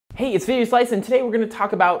Hey, it's Video Slice, and today we're going to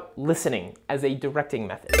talk about listening as a directing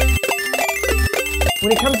method.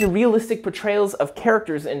 When it comes to realistic portrayals of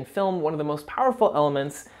characters in film, one of the most powerful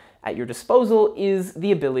elements at your disposal is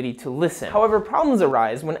the ability to listen. However, problems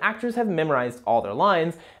arise when actors have memorized all their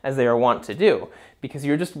lines, as they are wont to do, because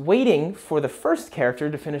you're just waiting for the first character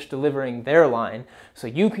to finish delivering their line so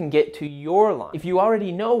you can get to your line. If you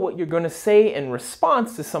already know what you're going to say in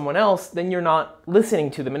response to someone else, then you're not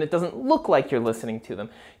listening to them, and it doesn't look like you're listening to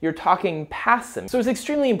them. You're talking past them. So it's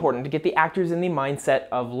extremely important to get the actors in the mindset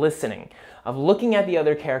of listening, of looking at the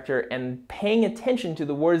other character and paying attention to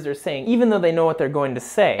the words they're saying, even though they know what they're going to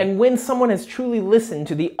say. And when someone has truly listened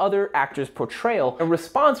to the other actor's portrayal, a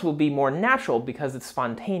response will be more natural because it's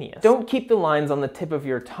spontaneous. Don't keep the lines on the tip of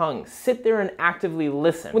your tongue. Sit there and actively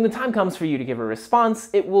listen. When the time comes for you to give a response,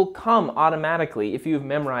 it will come automatically if you've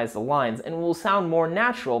memorized the lines, and will sound more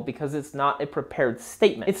natural because it's not a prepared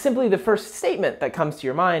statement. It's simply the first statement that comes to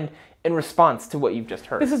your mind in response to what you've just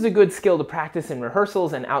heard. This is a good skill to practice in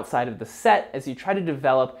rehearsals and outside of the set as you try to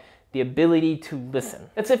develop the ability to listen.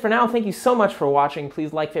 That's it for now. Thank you so much for watching.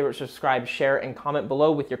 Please like, favorite, subscribe, share, and comment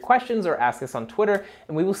below with your questions, or ask us on Twitter,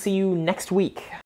 and we will see you next week.